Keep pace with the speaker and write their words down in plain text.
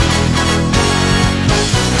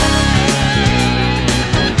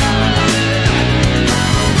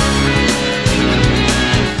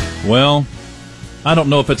Well, I don't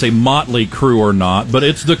know if it's a motley crew or not, but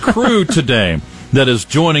it's the crew today that is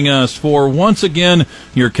joining us for, once again,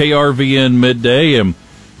 your KRVN Midday. And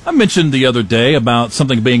I mentioned the other day about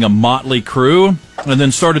something being a motley crew, and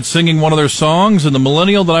then started singing one of their songs, and the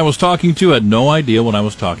millennial that I was talking to had no idea what I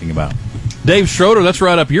was talking about. Dave Schroeder, that's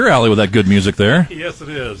right up your alley with that good music there. Yes, it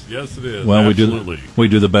is. Yes, it is. Well, Absolutely. we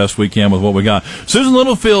do the best we can with what we got. Susan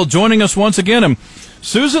Littlefield joining us once again. And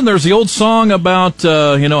Susan, there's the old song about,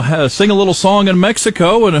 sing a little song in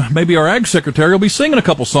Mexico, and maybe our ag secretary will be singing a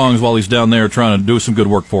couple songs while he's down there trying to do some good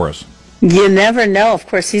work for us. You never know. Of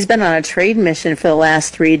course, he's been on a trade mission for the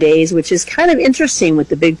last 3 days, which is kind of interesting with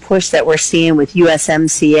the big push that we're seeing with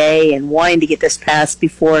USMCA and wanting to get this passed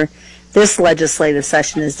before this legislative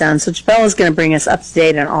session is done. So Chappelle is going to bring us up to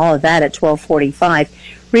date on all of that at 12:45.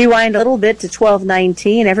 Rewind a little bit to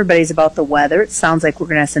 12:19. Everybody's about the weather. It sounds like we're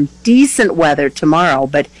going to have some decent weather tomorrow,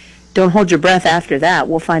 but don't hold your breath after that.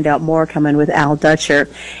 We'll find out more coming with Al Dutcher.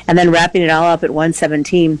 And then wrapping it all up at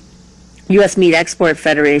 1:17. U.S. Meat Export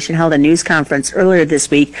Federation held a news conference earlier this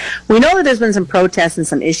week. We know that there's been some protests and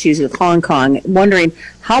some issues with Hong Kong. Wondering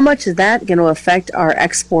how much is that going to affect our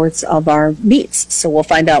exports of our meats? So we'll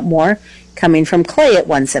find out more coming from Clay at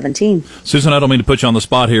 1:17. Susan, I don't mean to put you on the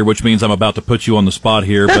spot here, which means I'm about to put you on the spot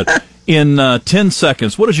here. But in 10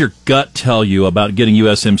 seconds, what does your gut tell you about getting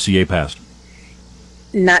USMCA passed?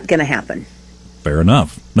 Not going to happen. Fair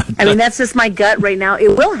enough. I mean, that's just my gut right now.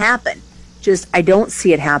 It will happen. Just I don't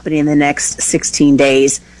see it happening in the next 16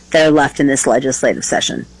 days that are left in this legislative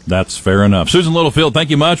session. That's fair enough. Susan Littlefield, thank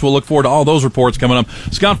you much. We'll look forward to all those reports coming up.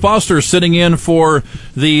 Scott Foster is sitting in for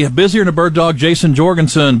the busier than a bird dog, Jason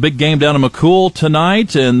Jorgensen. Big game down in McCool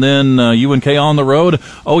tonight, and then UNK on the road.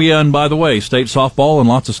 Oh, yeah, and by the way, state softball and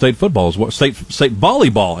lots of state football as well, state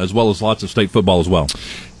volleyball as well as lots of state football as well.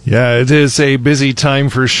 Yeah, it is a busy time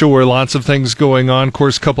for sure. Lots of things going on. Of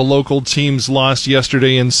course, a couple local teams lost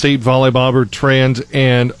yesterday in state volleyball. Bertrand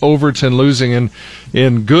and Overton losing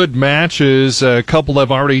in good matches. A couple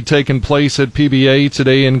have already taken place at PBA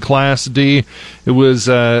today in Class D. It was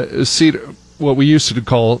what we used to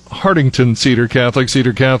call Hartington Cedar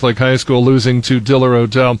Catholic High School losing to Diller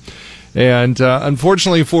Odell. And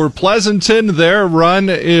unfortunately for Pleasanton, their run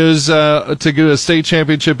is to get a state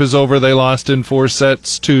championship is over. They lost in 4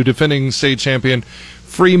 sets to defending state champion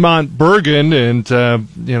Fremont Bergen, and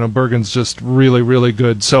Bergen's just really, really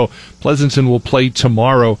good. So Pleasanton will play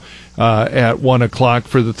tomorrow at 1 o'clock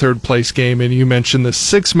for the third place game. And you mentioned the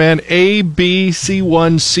 6-man A, B,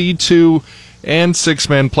 C1, C2, and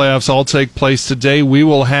 6-man playoffs all take place today. We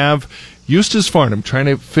will have Eustis Farnham trying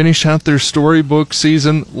to finish out their storybook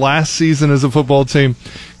season, last season as a football team.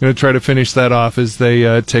 Going to try to finish that off as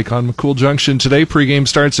they take on McCool Junction today. Pregame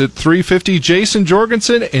starts at 3:50. Jason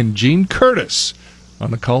Jorgensen and Gene Curtis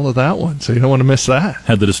on the call of that one, so you don't want to miss that.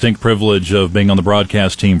 Had the distinct privilege of being on the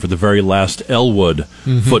broadcast team for the very last Elwood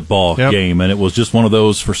football game, and it was just one of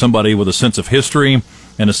those for somebody with a sense of history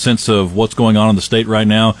and a sense of what's going on in the state right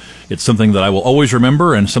now. It's something that I will always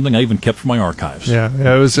remember, and something I even kept from my archives. Yeah,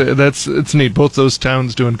 it's neat. Both those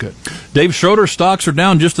towns doing good. Dave Schroeder, stocks are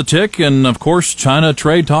down just a tick, and of course, China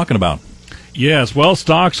trade talking about. Yes, well,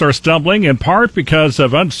 stocks are stumbling in part because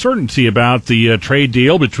of uncertainty about the trade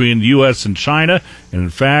deal between the U.S. and China. And in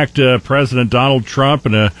fact, President Donald Trump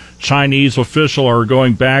and a Chinese official are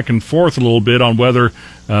going back and forth a little bit on whether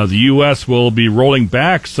the U.S. will be rolling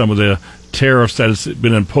back some of the tariffs that has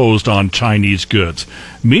been imposed on Chinese goods.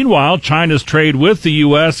 Meanwhile, China's trade with the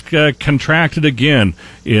U.S. contracted again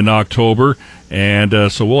in October, and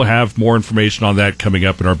so we'll have more information on that coming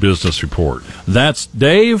up in our business report. That's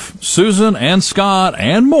Dave, Susan, and Scott,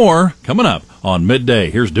 and more coming up on Midday.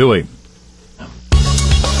 Here's Dewey.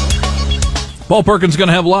 Paul Perkins is going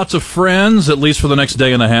to have lots of friends, at least for the next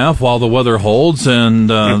day and a half, while the weather holds, and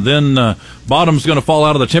then bottom's going to fall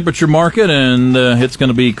out of the temperature market, and it's going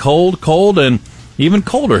to be cold, and even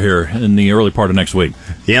colder here in the early part of next week.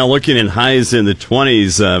 Yeah, looking at highs in the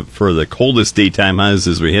 20s for the coldest daytime highs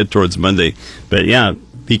as we head towards Monday. But yeah,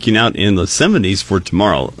 peaking out in the 70s for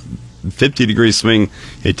tomorrow. 50-degree swing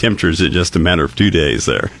in temperatures in just a matter of 2 days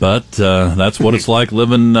there. But that's what it's like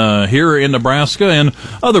living here in Nebraska and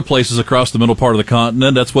other places across the middle part of the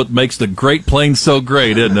continent. That's what makes the Great Plains so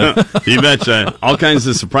great, isn't it? You betcha. All kinds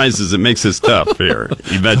of surprises. It makes us tough here.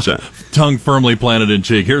 You betcha. Tongue firmly planted in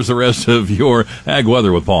cheek. Here's the rest of your ag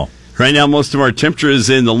weather with Paul. Right now, most of our temperatures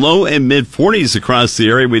in the low and mid-40s across the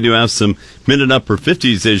area. We do have some mid and upper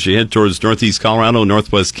 50s as you head towards northeast Colorado,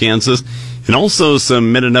 northwest Kansas, and also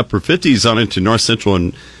some mid and upper 50s on into north central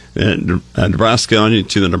and Nebraska on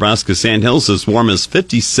into the Nebraska Sandhills, as warm as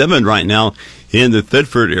 57 right now in the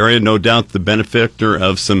Thedford area. No doubt the benefactor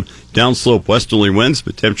of some downslope westerly winds,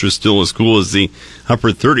 but temperatures still as cool as the upper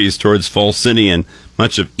 30s towards Fall City and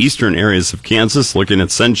much of eastern areas of Kansas. Looking at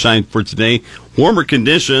sunshine for today, warmer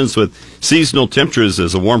conditions with seasonal temperatures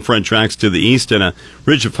as a warm front tracks to the east and a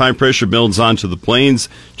ridge of high pressure builds onto the plains.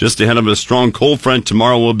 Just ahead of a strong cold front,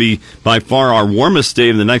 tomorrow will be by far our warmest day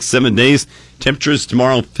of the next 7 days. Temperatures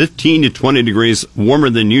tomorrow 15 to 20 degrees warmer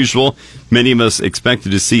than usual. Many of us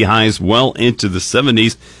expected to see highs well into the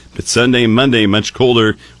 70s. But Sunday and Monday, much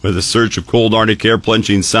colder with a surge of cold Arctic air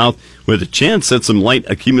plunging south with a chance at some light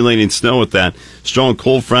accumulating snow with that strong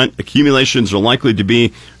cold front. Accumulations are likely to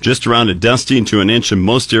be just around a dusting to an inch in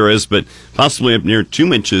most areas, but possibly up near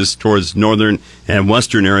 2 inches towards northern and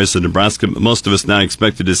western areas of Nebraska. But most of us not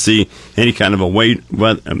expected to see any kind of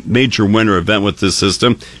a major winter event with this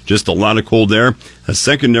system. Just a lot of cold air. A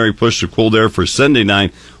secondary push of cold air for Sunday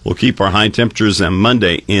night will keep our high temperatures on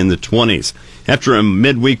Monday in the 20s. After a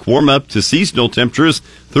midweek warm-up to seasonal temperatures,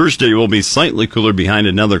 Thursday will be slightly cooler behind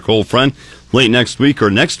another cold front. Late next week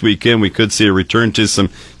or next weekend, we could see a return to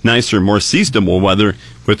some nicer, more seasonable weather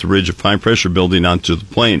with the ridge of high pressure building onto the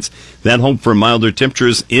plains. That hope for milder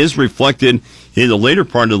temperatures is reflected in the later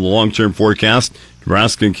part of the long-term forecast.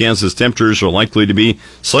 Nebraska and Kansas temperatures are likely to be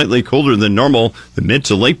slightly colder than normal the mid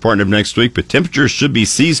to late part of next week, but temperatures should be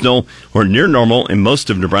seasonal or near normal in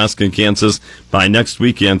most of Nebraska and Kansas by next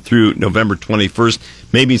weekend through November 21st.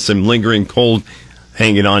 Maybe some lingering cold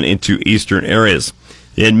hanging on into eastern areas.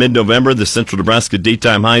 In mid-November, the central Nebraska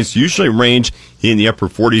daytime highs usually range in the upper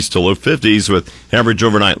 40s to low 50s with average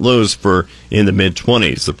overnight lows in the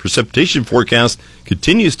mid-20s. The precipitation forecast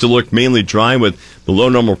continues to look mainly dry with below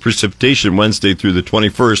normal precipitation Wednesday through the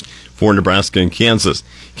 21st for Nebraska and Kansas.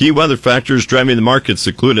 Key weather factors driving the markets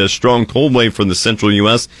include a strong cold wave from the central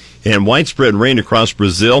U.S. and widespread rain across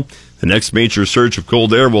Brazil. The next major surge of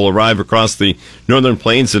cold air will arrive across the northern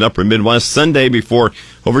plains and upper Midwest Sunday before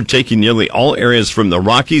overtaking nearly all areas from the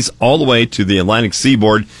Rockies all the way to the Atlantic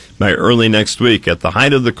seaboard by early next week. At the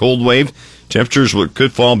height of the cold wave, temperatures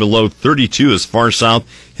could fall below 32 as far south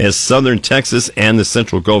as southern Texas and the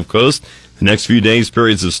central Gulf Coast. The next few days,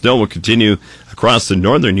 periods of snow will continue across the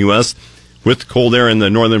northern U.S. With cold air in the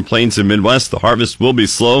northern plains and Midwest, the harvest will be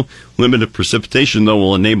slow. Limited precipitation, though,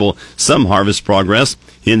 will enable some harvest progress.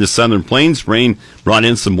 In the southern plains, rain brought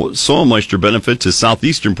in some soil moisture benefit to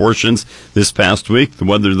southeastern portions this past week. The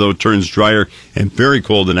weather, though, turns drier and very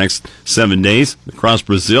cold the next 7 days. Across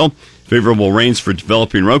Brazil, favorable rains for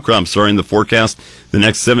developing row crops are in the forecast the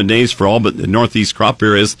next 7 days for all but the northeast crop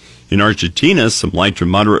areas. In Argentina, some light to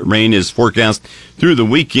moderate rain is forecast through the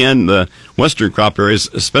weekend. The western crop areas,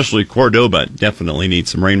 especially Cordoba, definitely need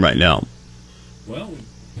some rain right now. Well,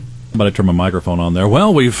 but I turn my microphone on there.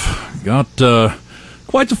 Well, we've got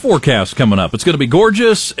quite the forecast coming up. It's going to be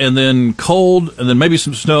gorgeous, and then cold, and then maybe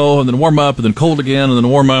some snow, and then warm up, and then cold again, and then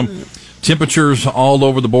warm up. Temperatures all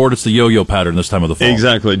over the board. It's the yo-yo pattern this time of the fall.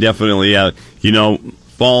 Exactly, definitely.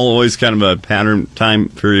 Fall always kind of a pattern time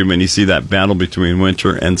period when you see that battle between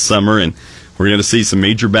winter and summer, and we're going to see some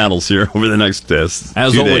major battles here over the next 2 days.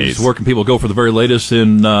 As always, where can people go for the very latest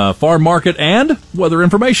in farm market and weather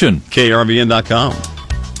information? KRVN.com.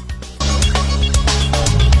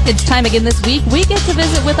 It's time again this week. We get to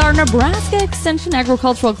visit with our Nebraska Extension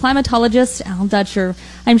agricultural climatologist, Al Dutcher.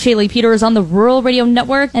 I'm Shaylee Peters on the Rural Radio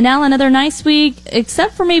Network. And Al, another nice week,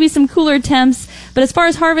 except for maybe some cooler temps. But as far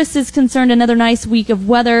as harvest is concerned, another nice week of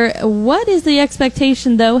weather. What is the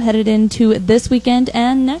expectation, though, headed into this weekend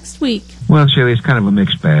and next week? Well, Shaylee, it's kind of a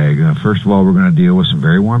mixed bag. First of all, we're going to deal with some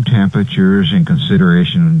very warm temperatures in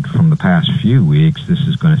consideration from the past few weeks. This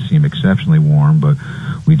is going to seem exceptionally warm, but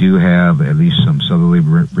we do have at least some southerly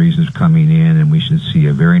breezes coming in, and we should see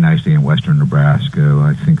a very nice day in western Nebraska.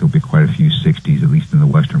 I think there'll be quite a few 60s, at least in the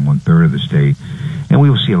western one-third of the state. And we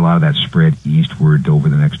will see a lot of that spread eastward over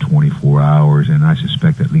the next 24 hours, and I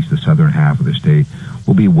suspect at least the southern half of the state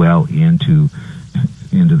will be well into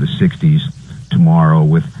the 60s tomorrow,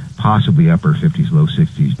 with possibly upper 50s, low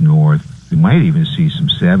 60s north. We might even see some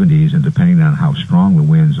 70s, and depending on how strong the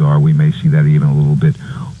winds are, we may see that even a little bit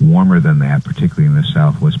warmer than that, particularly in the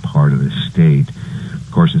southwest part of the state.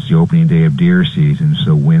 Of course, it's the opening day of deer season,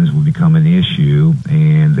 so winds will become an issue,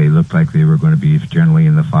 and they look like they were going to be generally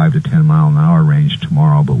in the 5 to 10 mile an hour range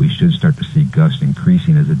tomorrow, but we should start to see gusts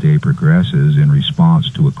increasing as the day progresses in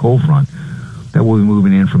response to a cold front that will be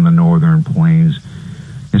moving in from the northern plains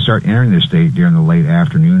and start entering the state during the late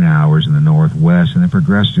afternoon hours in the northwest, and then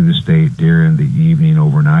progress through the state during the evening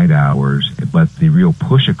overnight hours. But the real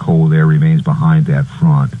push of cold air remains behind that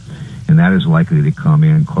front, and that is likely to come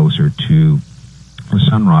in closer to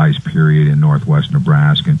sunrise period in northwest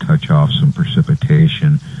Nebraska and touch off some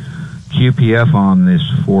precipitation. QPF on this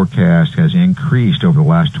forecast has increased over the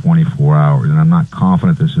last 24 hours, and I'm not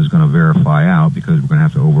confident this is going to verify out because we're going to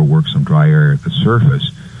have to overwork some dry air at the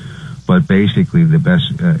surface. But basically, the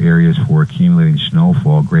best areas for accumulating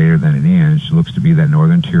snowfall greater than an inch looks to be that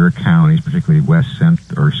northern tier of counties,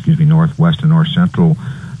 particularly northwest and north central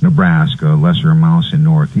Nebraska, lesser amounts in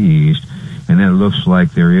northeast, and then it looks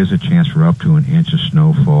like there is a chance for up to an inch of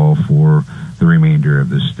snowfall for the remainder of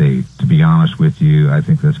the state. To be honest with you, I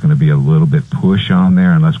think that's going to be a little bit push on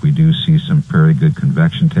there unless we do see some fairly good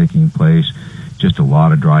convection taking place. Just a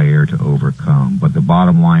lot of dry air to overcome. But the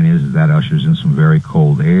bottom line is that ushers in some very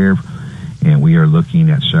cold air, and we are looking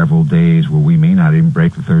at several days where we may not even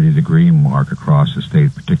break the 30-degree mark across the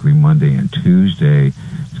state, particularly Monday and Tuesday.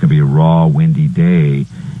 It's going to be a raw, windy day.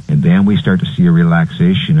 And then we start to see a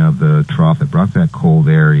relaxation of the trough that brought that cold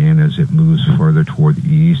air in as it moves further toward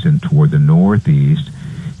the east and toward the northeast.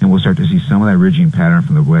 And we'll start to see some of that ridging pattern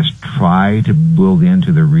from the west try to build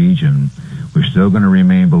into the region. We're still going to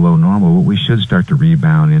remain below normal, but we should start to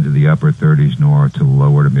rebound into the upper 30s north to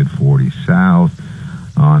lower to mid 40s south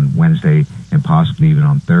on Wednesday and possibly even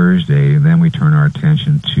on Thursday. And then we turn our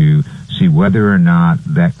attention to see whether or not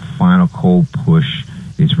that final cold push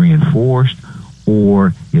is reinforced,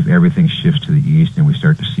 or if everything shifts to the east and we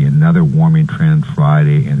start to see another warming trend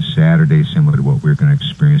Friday and Saturday, similar to what we're going to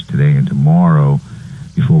experience today and tomorrow,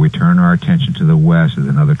 before we turn our attention to the west as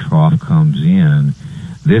another trough comes in.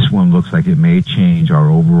 This one looks like it may change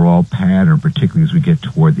our overall pattern, particularly as we get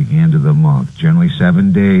toward the end of the month. Generally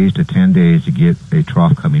 7 days to 10 days to get a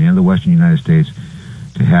trough coming into the western United States,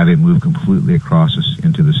 to have it move completely across us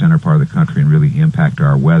into the center part of the country and really impact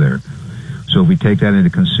our weather. So if we take that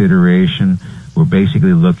into consideration, we're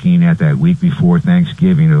basically looking at that week before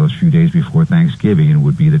Thanksgiving, or those few days before Thanksgiving, and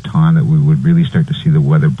would be the time that we would really start to see the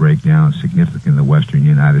weather break down significantly in the western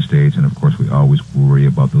United States. And of course, we always worry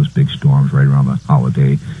about those big storms right around the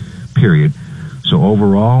holiday period. So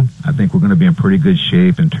overall, I think we're going to be in pretty good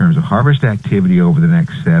shape in terms of harvest activity over the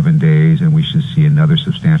next 7 days, and we should see another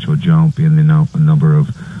substantial jump in the number of,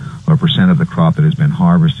 or percent of the crop that has been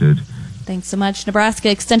harvested. Thanks so much,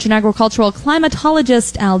 Nebraska Extension Agricultural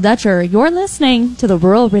Climatologist Al Dutcher. You're listening to the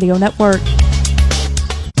Rural Radio Network.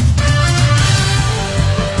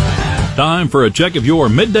 Time for a check of your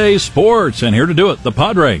midday sports, and here to do it, the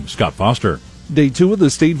Padre, Scott Foster. Day 2 of the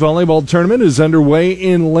state volleyball tournament is underway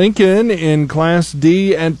in Lincoln. In Class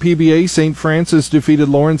D at PBA, St. Francis defeated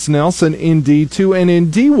Lawrence Nelson in D2. And in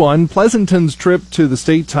D1, Pleasanton's trip to the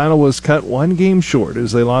state title was cut 1 game short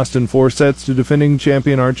as they lost in 4 sets to defending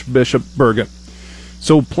champion Archbishop Bergen.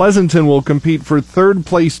 So Pleasanton will compete for 3rd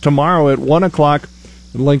place tomorrow at 1 o'clock.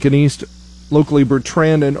 Lincoln East, locally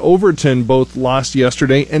Bertrand and Overton both lost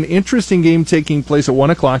yesterday. An interesting game taking place at 1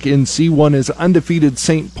 o'clock in C1 as undefeated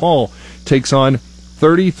St. Paul takes on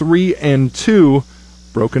 33-2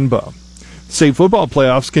 Broken Bow. State football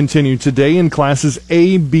playoffs continue today in classes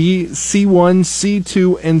A, B, C1,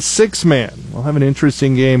 C2, and 6-man. We'll have an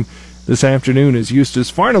interesting game this afternoon as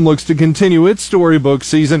Eustis Farnham looks to continue its storybook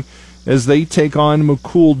season as they take on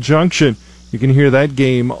McCool Junction. You can hear that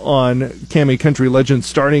game on Cami Country Legends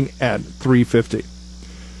starting at 3:50.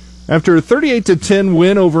 After a 38-10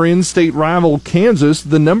 win over in-state rival Kansas,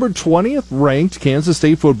 the number 20th ranked Kansas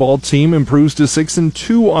State football team improves to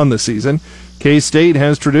 6-2 on the season. K-State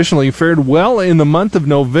has traditionally fared well in the month of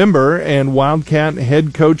November, and Wildcat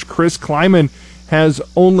head coach Chris Kleiman has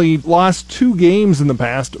only lost 2 games in the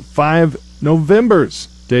past 5 Novembers,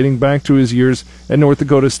 dating back to his years at North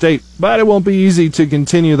Dakota State. But it won't be easy to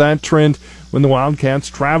continue that trend when the Wildcats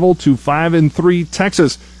travel to 5-3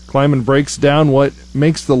 Texas. Kleiman breaks down what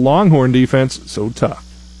makes the Longhorn defense so tough.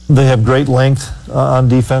 They have great length on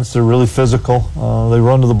defense. They're really physical. They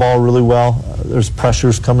run to the ball really well. There's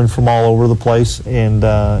pressures coming from all over the place, and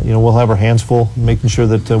we'll have our hands full making sure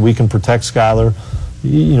that we can protect Skyler.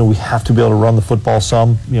 We have to be able to run the football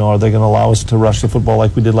some. Are they going to allow us to rush the football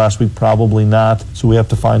like we did last week? Probably not. So we have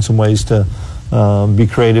to find some ways to be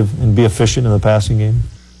creative and be efficient in the passing game.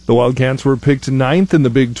 The Wildcats were picked 9th in the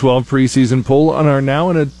Big 12 preseason poll and are now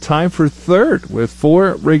in a tie for 3rd with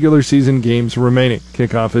 4 regular season games remaining.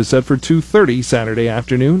 Kickoff is set for 2:30 Saturday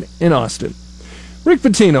afternoon in Austin. Rick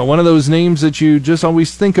Pitino, one of those names that you just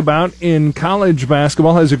always think about in college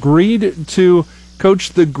basketball, has agreed to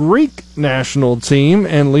coach the Greek national team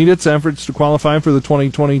and lead its efforts to qualify for the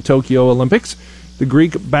 2020 Tokyo Olympics. The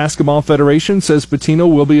Greek Basketball Federation says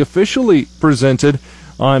Pitino will be officially presented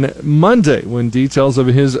on Monday when details of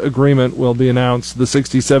his agreement will be announced. The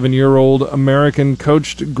 67-year-old American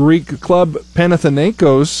coached Greek club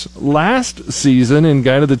Panathinaikos last season and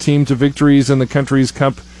guided the team to victories in the country's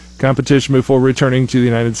cup competition before returning to the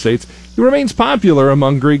United States. He remains popular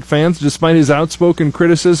among Greek fans despite his outspoken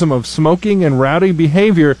criticism of smoking and rowdy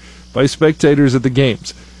behavior by spectators at the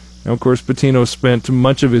games. Now, of course, Pitino spent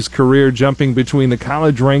much of his career jumping between the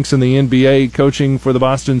college ranks and the NBA, coaching for the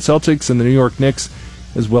Boston Celtics and the New York Knicks,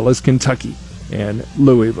 as well as Kentucky and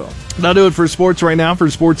Louisville. That'll do it for sports right now. For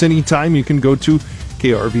Sports Anytime, you can go to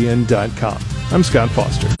krvn.com. I'm Scott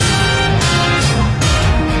Foster.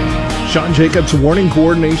 Sean Jacobs, warning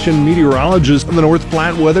coordination meteorologist of the North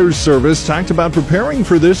Platte Weather Service, talked about preparing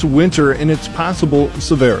for this winter and its possible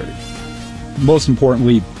severity. Most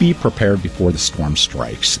importantly, be prepared before the storm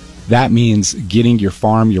strikes. That means getting your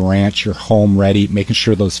farm, your ranch, your home ready, making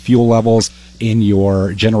sure those fuel levels in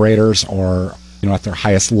your generators are at their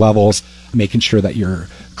highest levels, making sure that your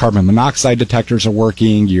carbon monoxide detectors are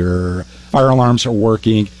working, your fire alarms are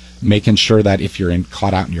working, making sure that if you're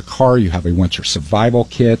caught out in your car, you have a winter survival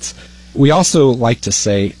kit. We also like to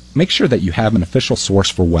say, make sure that you have an official source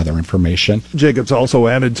for weather information. Jacobs also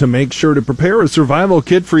added to make sure to prepare a survival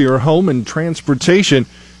kit for your home and transportation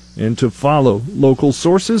and to follow local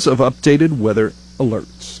sources of updated weather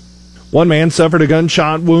alerts. One man suffered a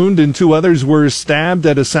gunshot wound and 2 others were stabbed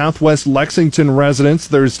at a Southwest Lexington residence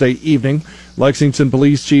Thursday evening. Lexington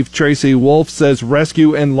Police Chief Tracy Wolf says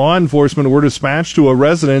rescue and law enforcement were dispatched to a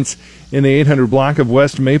residence in the 800 block of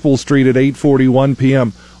West Maple Street at 8:41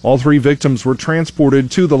 p.m. All 3 victims were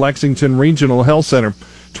transported to the Lexington Regional Health Center.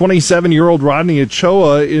 27-year-old Rodney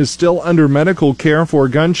Ochoa is still under medical care for a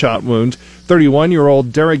gunshot wound.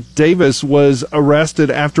 31-year-old Derek Davis was arrested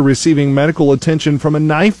after receiving medical attention from a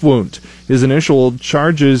knife wound. His initial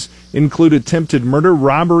charges include attempted murder,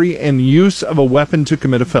 robbery, and use of a weapon to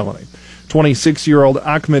commit a felony. 26-year-old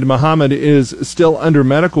Ahmed Muhammad is still under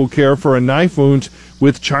medical care for a knife wound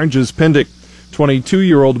with charges pending.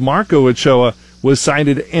 22-year-old Marco Ochoa was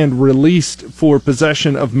cited and released for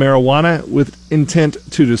possession of marijuana with intent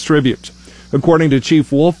to distribute. According to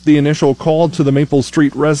Chief Wolf, the initial call to the Maple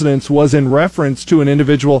Street residence was in reference to an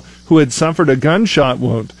individual who had suffered a gunshot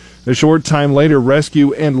wound. A short time later,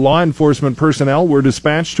 rescue and law enforcement personnel were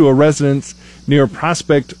dispatched to a residence near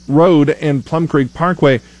Prospect Road and Plum Creek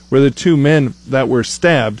Parkway, where the 2 men that were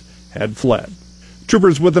stabbed had fled.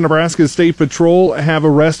 Troopers with the Nebraska State Patrol have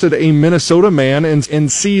arrested a Minnesota man and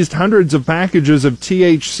seized hundreds of packages of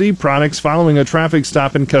THC products following a traffic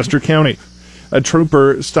stop in Custer County. A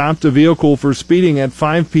trooper stopped a vehicle for speeding at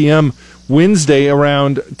 5 p.m. Wednesday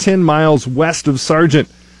around 10 miles west of Sargent.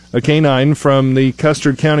 A canine from the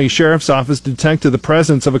Custer County Sheriff's Office detected the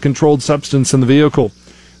presence of a controlled substance in the vehicle.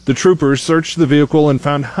 The troopers searched the vehicle and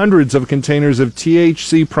found hundreds of containers of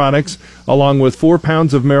THC products along with 4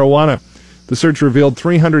 pounds of marijuana. The search revealed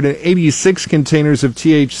 386 containers of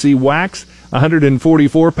THC wax,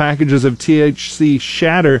 144 packages of THC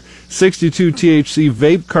shatter, 62 THC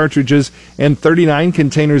vape cartridges, and 39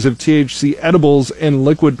 containers of THC edibles and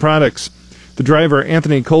liquid products. The driver,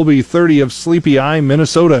 Anthony Colby, 30, of Sleepy Eye,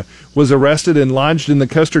 Minnesota, was arrested and lodged in the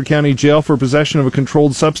Custer County Jail for possession of a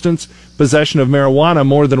controlled substance, possession of marijuana,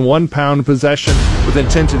 more than 1 pound, possession with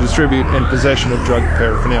intent to distribute, and possession of drug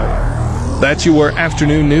paraphernalia. That's your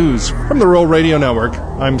afternoon news. From the Rural Radio Network,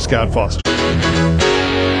 I'm Scott Foster.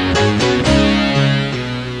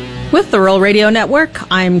 With the Rural Radio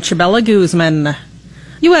Network, I'm Chabela Guzman.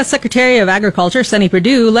 U.S. Secretary of Agriculture Sonny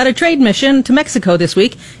Perdue led a trade mission to Mexico this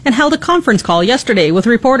week and held a conference call yesterday with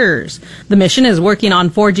reporters. The mission is working on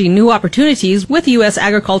forging new opportunities with U.S.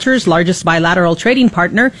 agriculture's largest bilateral trading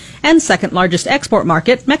partner and second largest export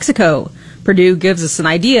market, Mexico. Perdue gives us an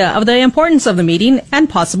idea of the importance of the meeting and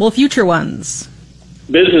possible future ones.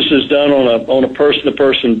 Business is done on a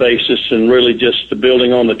person-to-person basis and really just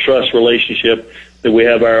building on the trust relationship that we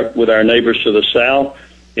have with our neighbors to the south.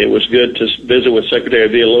 It was good to visit with Secretary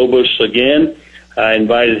Villalobos again. I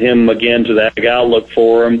invited him again to the Ag Outlook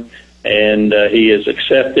Forum, and he has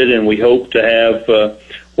accepted, and we hope to have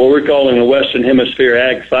what we're calling the Western Hemisphere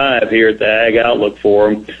Ag 5 here at the Ag Outlook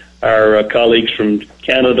Forum, our colleagues from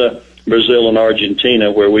Canada, Brazil, and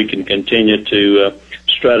Argentina, where we can continue to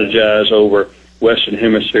strategize over Western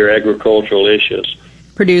Hemisphere agricultural issues.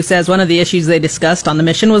 Perdue says one of the issues they discussed on the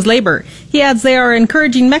mission was labor. He adds they are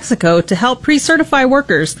encouraging Mexico to help pre-certify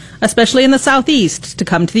workers, especially in the Southeast, to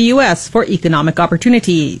come to the U.S. for economic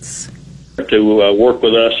opportunities. To work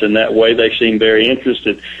with us in that way, they seem very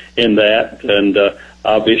interested in that, and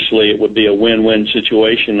obviously it would be a win-win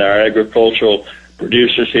situation. Our agricultural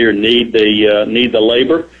producers here need the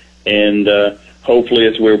labor, and hopefully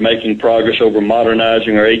as we're making progress over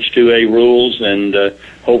modernizing our H-2A rules and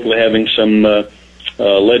hopefully having some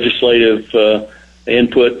legislative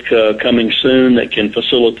input coming soon that can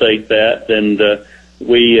facilitate that. And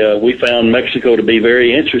we found Mexico to be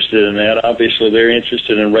very interested in that. Obviously, they're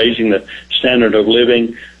interested in raising the standard of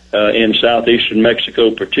living in southeastern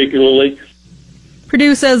Mexico particularly.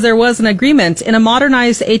 Perdue says there was an agreement in a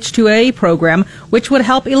modernized H-2A program which would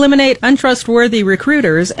help eliminate untrustworthy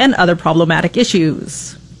recruiters and other problematic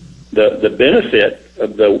issues. The benefit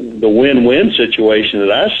of the win-win situation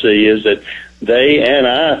that I see is that they and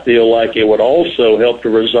I feel like it would also help to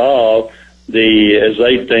resolve as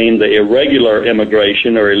they deem, the irregular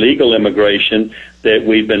immigration or illegal immigration that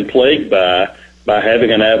we've been plagued by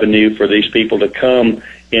having an avenue for these people to come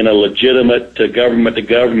in a legitimate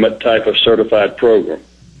government-to-government type of certified program.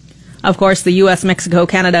 Of course, the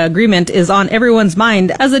U.S.-Mexico-Canada agreement is on everyone's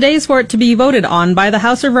mind as the days for it to be voted on by the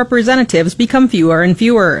House of Representatives become fewer and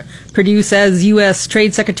fewer. Perdue says U.S.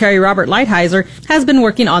 Trade Secretary Robert Lighthizer has been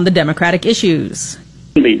working on the Democratic issues.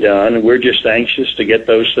 Be done. We're just anxious to get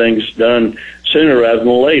those things done sooner rather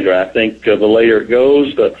than later. I think the later it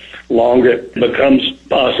goes, the longer it becomes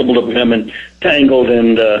possible to become entangled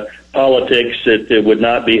in politics. It would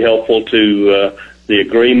not be helpful to the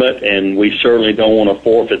agreement, and we certainly don't want to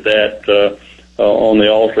forfeit that on the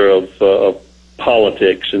altar of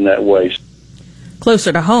politics in that way.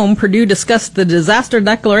 Closer to home, Perdue discussed the disaster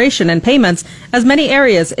declaration and payments as many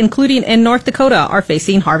areas, including in North Dakota, are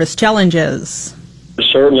facing harvest challenges.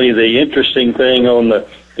 Certainly the interesting thing on the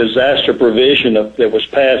disaster provision that was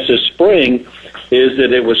passed this spring is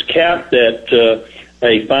that it was capped at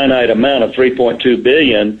a finite amount of $3.2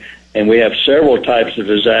 billion, and we have several types of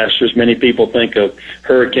disasters. Many people think of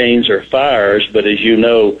hurricanes or fires, but as you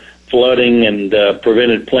know, flooding and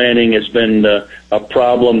preventive planning has been a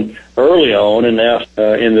problem early on, and now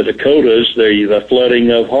in the Dakotas, the flooding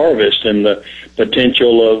of harvest and the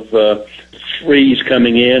potential of freeze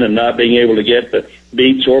coming in and not being able to get the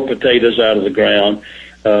beets or potatoes out of the ground.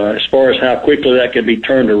 As far as how quickly that can be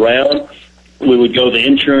turned around, we would go the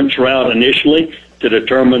insurance route initially to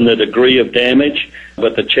determine the degree of damage,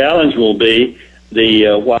 but the challenge will be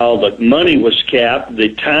while the money was capped,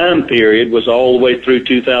 the time period was all the way through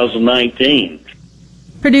 2019.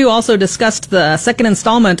 Perdue also discussed the second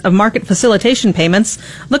installment of market facilitation payments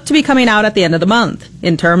look to be coming out at the end of the month.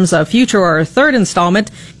 In terms of future or third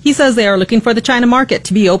installment, he says they are looking for the China market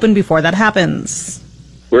to be open before that happens.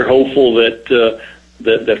 We're hopeful that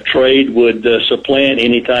the trade would supplant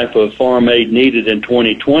any type of farm aid needed in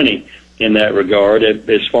 2020 in that regard.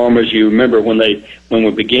 As farmers, you remember when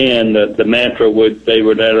we began, the mantra they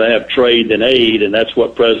would rather have trade than aid, and that's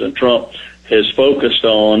what President Trump has focused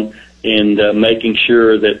on in making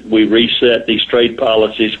sure that we reset these trade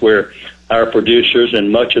policies where our producers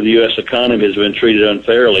and much of the U.S. economy has been treated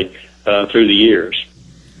unfairly through the years.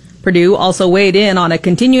 Perdue also weighed in on a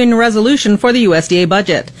continuing resolution for the USDA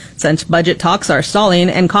budget, since budget talks are stalling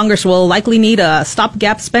and Congress will likely need a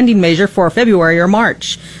stopgap spending measure for February or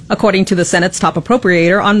March, according to the Senate's top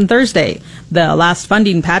appropriator on Thursday. The last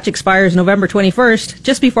funding patch expires November 21st,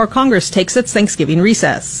 just before Congress takes its Thanksgiving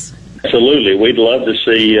recess. Absolutely. We'd love to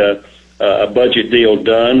see a budget deal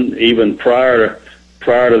done even prior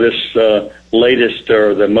to this latest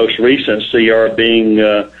or the most recent CR being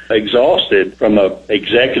exhausted. From an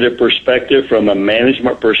executive perspective, from a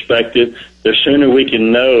management perspective, the sooner we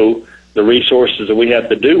can know the resources that we have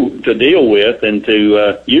to deal with and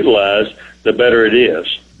to utilize, the better it is.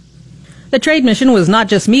 The trade mission was not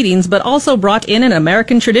just meetings, but also brought in an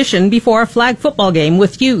American tradition before a flag football game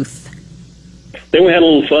with youth. Then we had a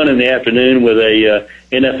little fun in the afternoon with a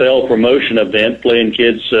NFL promotion event, playing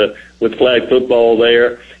kids with flag football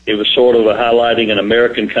there. It was sort of highlighting an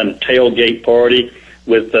American kind of tailgate party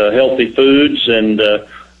with healthy foods and a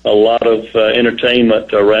lot of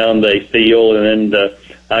entertainment around the field. And then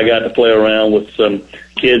I got to play around with some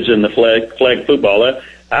kids in the flag football.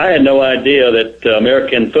 I had no idea that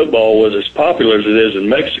American football was as popular as it is in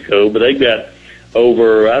Mexico, but they've got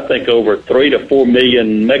over 3 to 4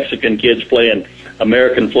 million Mexican kids playing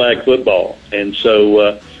American flag football. And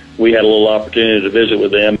so we had a little opportunity to visit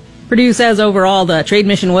with them. Perdue says overall the trade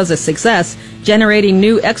mission was a success, generating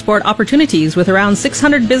new export opportunities with around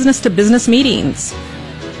 600 business-to-business meetings.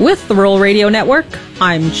 With the Rural Radio Network,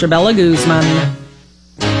 I'm Chabela Guzman.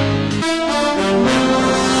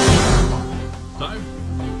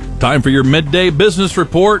 Time for your midday business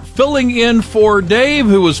report. Filling in for Dave,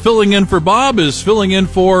 who was filling in for Bob, is filling in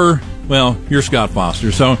for, Well, you're Scott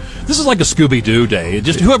Foster. So this is like a Scooby-Doo day.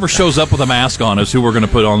 Just whoever shows up with a mask on is who we're going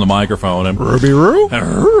to put on the microphone. And Ruby-Roo?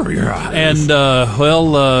 And,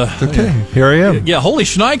 okay, here I am. Yeah, holy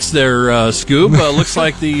shnikes there, Scoob. Looks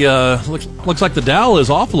like the Dow is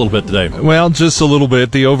off a little bit today. Well, just a little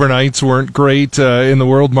bit. The overnights weren't great in the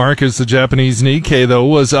world markets. The Japanese Nikkei, though,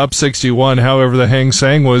 was up 61. However, the Hang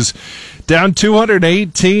Seng was down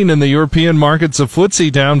 218 in the European markets. The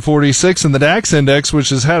FTSE down 46, and the DAX index, which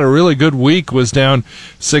has had a really good week, was down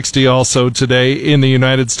 60 also today. In the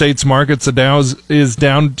United States markets, the Dow is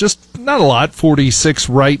down just not a lot, 46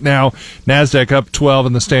 right now. NASDAQ up 12,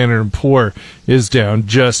 and the Standard & Poor is down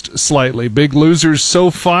just slightly. Big losers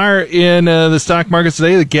so far in the stock markets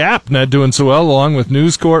today. The Gap not doing so well, along with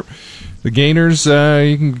News Corp. The gainers,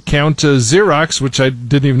 you can count Xerox, which I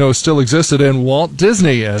didn't even know still existed, and Walt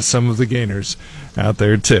Disney as some of the gainers out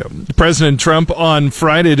there, too. President Trump on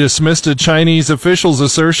Friday dismissed a Chinese official's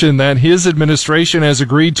assertion that his administration has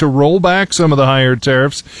agreed to roll back some of the higher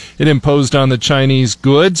tariffs it imposed on the Chinese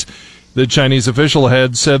goods. The Chinese official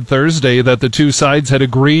had said Thursday that the two sides had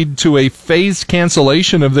agreed to a phased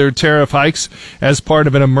cancellation of their tariff hikes as part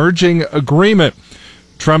of an emerging agreement.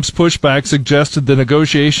 Trump's pushback suggested the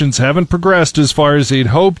negotiations haven't progressed as far as he'd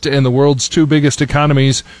hoped, and the world's two biggest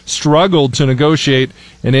economies struggled to negotiate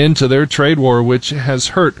an end to their trade war, which has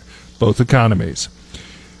hurt both economies.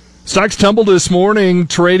 Stocks tumbled this morning,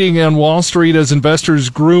 trading on Wall Street as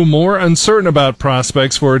investors grew more uncertain about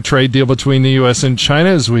prospects for a trade deal between the U.S. and China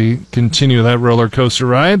as we continue that roller coaster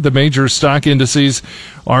ride. The major stock indices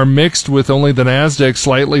are mixed, with only the NASDAQ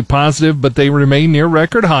slightly positive, but they remain near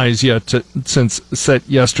record highs since set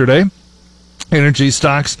yesterday. Energy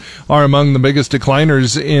stocks are among the biggest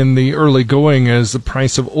decliners in the early going as the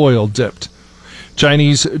price of oil dipped.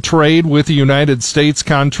 Chinese trade with the United States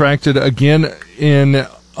contracted again in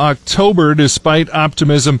October, despite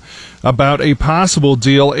optimism about a possible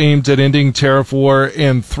deal aimed at ending tariff war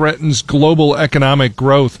and threatens global economic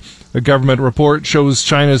growth. A government report shows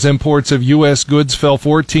China's imports of U.S. goods fell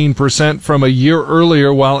 14% from a year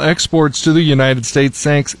earlier, while exports to the United States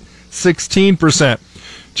sank 16%.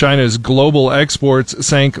 China's global exports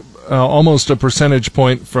sank almost a percentage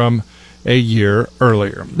point from a year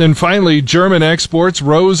earlier. Then finally, German exports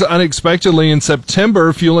rose unexpectedly in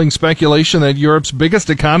September, fueling speculation that Europe's biggest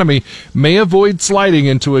economy may avoid sliding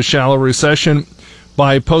into a shallow recession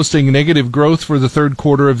by posting negative growth for the third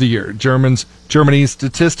quarter of the year. Germany's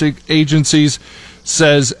statistic agencies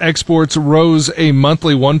says exports rose a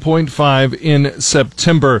monthly 1.5 in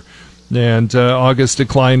September, and August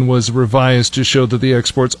decline was revised to show that the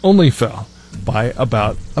exports only fell by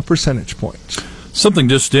about a percentage point. Something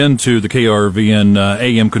just into the KRVN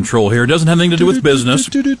AM control here. It doesn't have anything to do with business,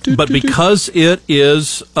 but because it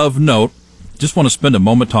is of note, just want to spend a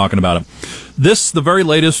moment talking about it. This, the very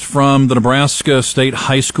latest from the Nebraska State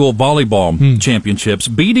High School Volleyball Championships.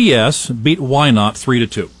 BDS beat Wynot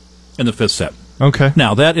 3-2 in the fifth set. Okay.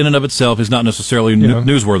 Now, that in and of itself is not necessarily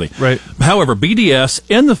newsworthy. Right. However, BDS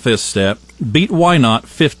in the fifth set beat Wynot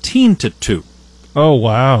 15-2. Oh,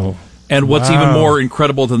 wow. And what's even more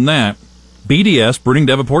incredible than that, BDS, Bruning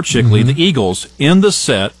Davenport Shickley, the Eagles, in the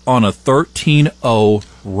set on a 13-0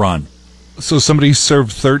 run. So somebody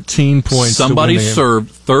served 13 points. Somebody served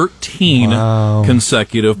 13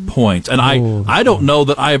 consecutive points. And I don't know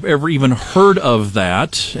that I've ever even heard of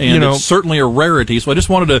that. And it's certainly a rarity. So I just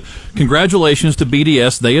wanted to congratulations to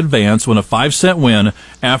BDS. They advanced, won a 5-set win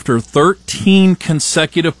after 13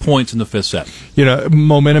 consecutive points in the fifth set. You know,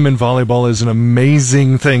 momentum in volleyball is an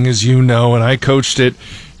amazing thing, as you know, and I coached it.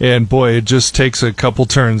 And, boy, it just takes a couple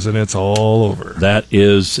turns, and it's all over. That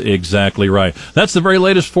is exactly right. That's the very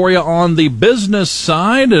latest for you on the business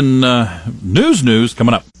side, and news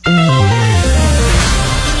coming up.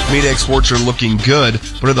 Meat exports are looking good,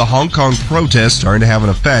 but are the Hong Kong protests starting to have an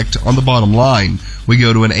effect on the bottom line? We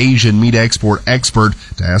go to an Asian meat export expert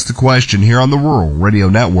to ask the question here on the Rural Radio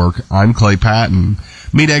Network. I'm Clay Patton.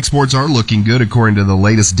 Meat exports are looking good according to the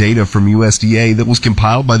latest data from USDA that was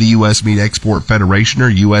compiled by the U.S. Meat Export Federation,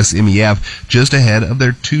 or USMEF, just ahead of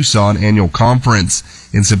their Tucson annual conference.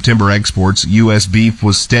 In September exports, U.S. beef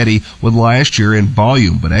was steady with last year in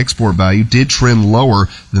volume, but export value did trend lower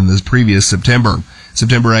than the previous September.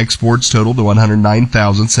 September exports totaled to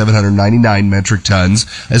 109,799 metric tons,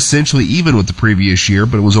 essentially even with the previous year,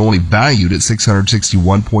 but it was only valued at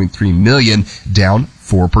 $661.3 million, down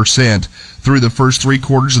 4%. Through the first 3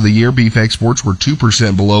 quarters of the year, beef exports were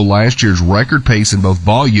 2% below last year's record pace in both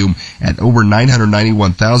volume at over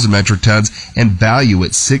 991,000 metric tons and value at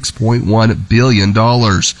 $6.1 billion.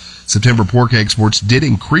 September pork exports did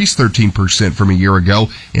increase 13% from a year ago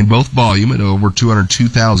in both volume at over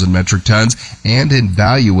 202,000 metric tons and in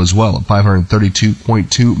value as well at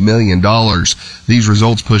 $532.2 million. These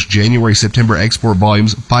results pushed January-September export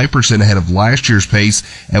volumes 5% ahead of last year's pace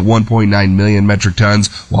at 1.9 million metric tons,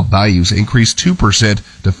 while values increased 2%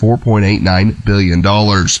 to $4.89 billion.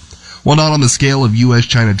 While not on the scale of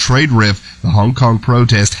U.S.-China trade rift, the Hong Kong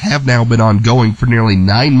protests have now been ongoing for nearly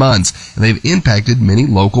 9 months, and they've impacted many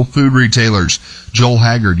local food retailers. Joel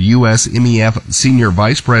Haggard, U.S. MEF Senior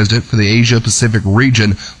Vice President for the Asia-Pacific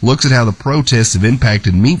region, looks at how the protests have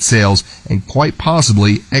impacted meat sales and quite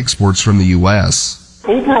possibly exports from the U.S.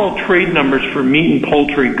 Overall trade numbers for meat and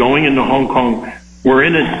poultry going into Hong Kong were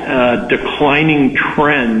in a declining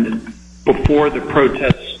trend before the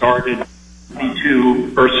protests started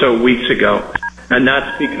 2 or so weeks ago, and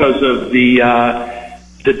that's because of the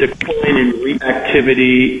decline in meat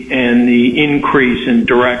activity and the increase in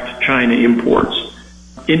direct China imports.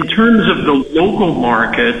 In terms of the local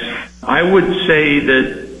markets, I would say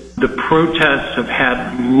that the protests have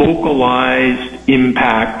had localized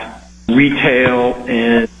impact, retail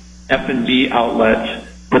and F&B outlets,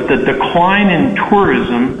 but the decline in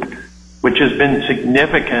tourism, which has been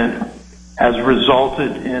significant, has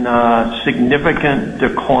resulted in a significant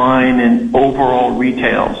decline in overall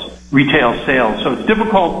retail sales. So it's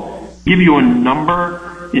difficult to give you a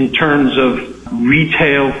number in terms of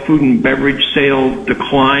retail food and beverage sales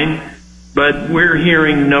decline, but we're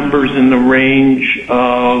hearing numbers in the range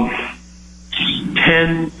of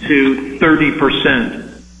 10 to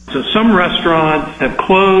 30%. So some restaurants have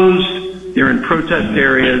closed, they're in protest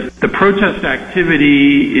areas. The protest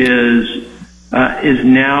activity is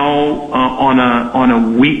now on a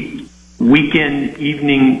weekend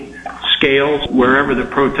evening scale. Wherever the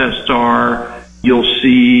protests are, you'll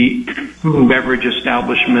see food and beverage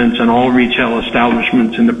establishments and all retail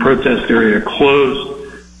establishments in the protest area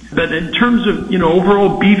closed. But in terms of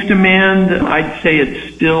overall beef demand, I'd say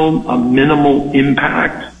it's still a minimal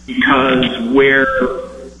impact, because where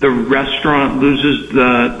the restaurant loses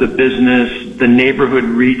the business, the neighborhood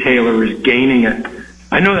retailer is gaining it.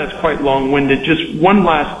 I know that's quite long-winded. Just one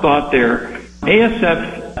last thought there.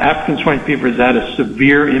 ASF, African swine fever, has had a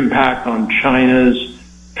severe impact on China's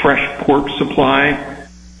fresh pork supply.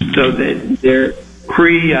 So they're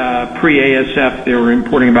pre-ASF, they were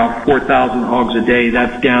importing about 4,000 hogs a day.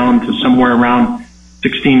 That's down to somewhere around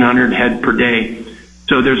 1,600 head per day.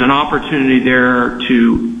 So there's an opportunity there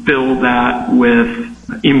to fill that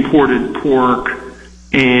with imported pork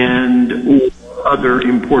and other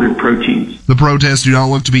imported proteins. The protests do not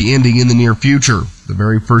look to be ending in the near future. The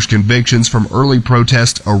very first convictions from early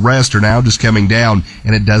protest arrests are now just coming down,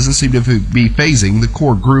 and it doesn't seem to be phasing the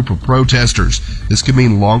core group of protesters. This could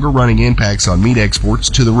mean longer-running impacts on meat exports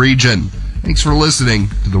to the region. Thanks for listening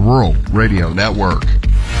to the Rural Radio Network.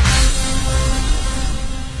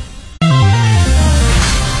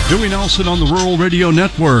 Dewey Nelson on the Rural Radio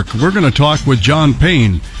Network. We're going to talk with John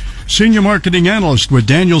Payne, Senior Marketing Analyst with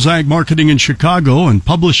Daniels Ag Marketing in Chicago and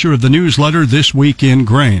publisher of the newsletter This Week in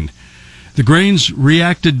Grain. The grains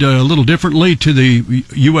reacted a little differently to the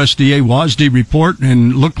USDA WASDE report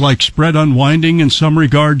and looked like spread unwinding in some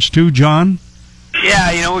regards too, John?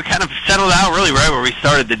 Yeah, we kind of settled out really right where we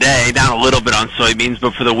started the day, down a little bit on soybeans,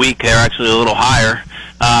 but for the week they're actually a little higher.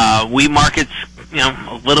 Wheat market's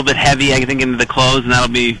a little bit heavy, I think, into the close, and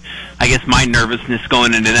that'll be, I guess, my nervousness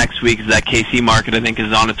going into next week is that KC market, I think,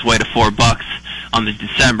 is on its way to $4 on the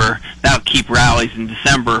December. That'll keep rallies in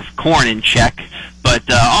December, corn in check. But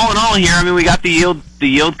all in all here, we got the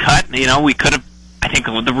yield cut. We could have, I think,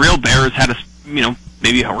 the real bears had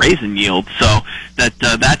maybe a raise in yield. So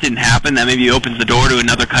that didn't happen. That maybe opens the door to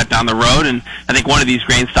another cut down the road. And I think one of these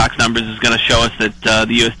grain stocks numbers is going to show us that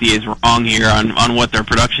the USDA is wrong here on what their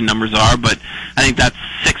production numbers are. But I think that's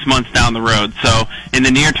 6 months down the road. So in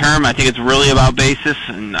the near term, I think it's really about basis,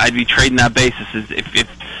 and I'd be trading that basis if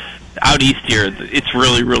out east here, it's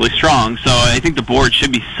really, really strong. So I think the board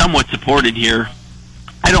should be somewhat supported here.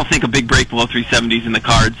 I don't think a big break below 370 is in the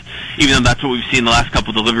cards, even though that's what we've seen the last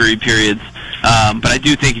couple delivery periods. But I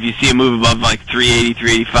do think if you see a move above like 380,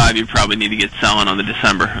 385, you probably need to get selling on the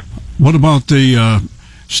December. What about the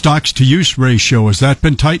stocks-to-use ratio? Has that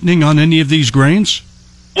been tightening on any of these grains?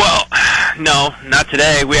 Well, no, not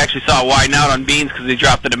today. We actually saw it widen out on beans because they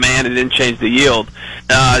dropped the demand and didn't change the yield.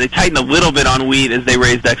 They tightened a little bit on wheat as they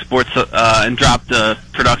raised exports and dropped the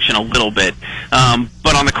production a little bit.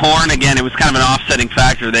 But on the corn, again, it was kind of an offsetting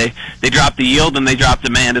factor. They dropped the yield and they dropped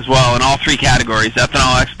demand as well in all three categories: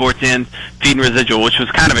 ethanol, exports, and feed and residual, which was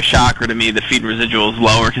kind of a shocker to me. The feed and residual is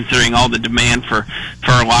lower considering all the demand for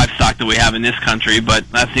our livestock that we have in this country, but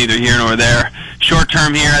that's neither here nor there. short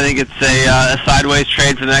term here, I think it's a sideways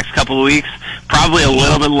trade for the next couple of weeks. Probably a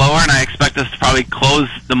little bit lower, and I expect us to probably close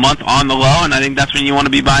the month on the low, and I think that's when you want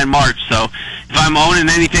to be buying March. So if I'm owning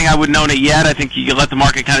anything, I wouldn't own it yet. I think you can let the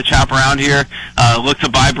market kind of chop around here. Look to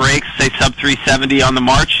buy breaks, say sub 370 on the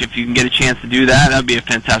March. If you can get a chance to do that, that would be a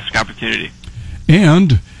fantastic opportunity.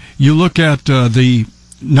 And you look at the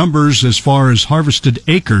numbers as far as harvested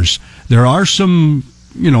acres. There are some,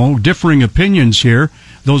 differing opinions here.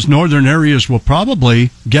 Those northern areas will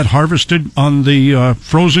probably get harvested on the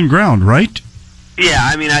frozen ground, right? Yeah,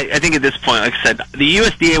 I mean, I think at this point, like I said, the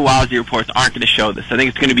USDA WASDE reports aren't going to show this. I think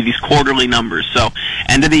it's going to be these quarterly numbers. So,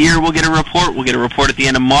 end of the year, we'll get a report. We'll get a report at the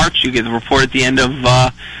end of March. You get a report at the end of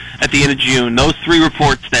June. Those three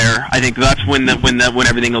reports there, I think that's when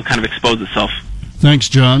everything will kind of expose itself. Thanks,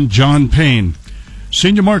 John. John Payne,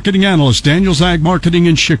 Senior Marketing Analyst, Daniels Ag Marketing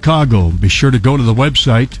in Chicago. Be sure to go to the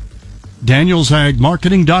website,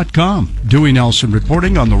 DanielsAgMarketing.com. Dewey Nelson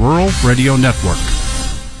reporting on the Rural Radio Network.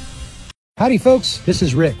 Howdy, folks. This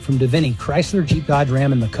is Rick from Davini Chrysler Jeep Dodge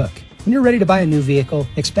Ram in McCook. When you're ready to buy a new vehicle,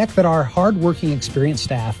 expect that our hard-working, experienced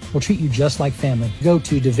staff will treat you just like family. Go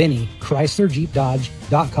to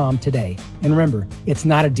DaviniChryslerJeepDodge.com today. And remember, it's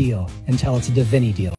not a deal until it's a Davini deal.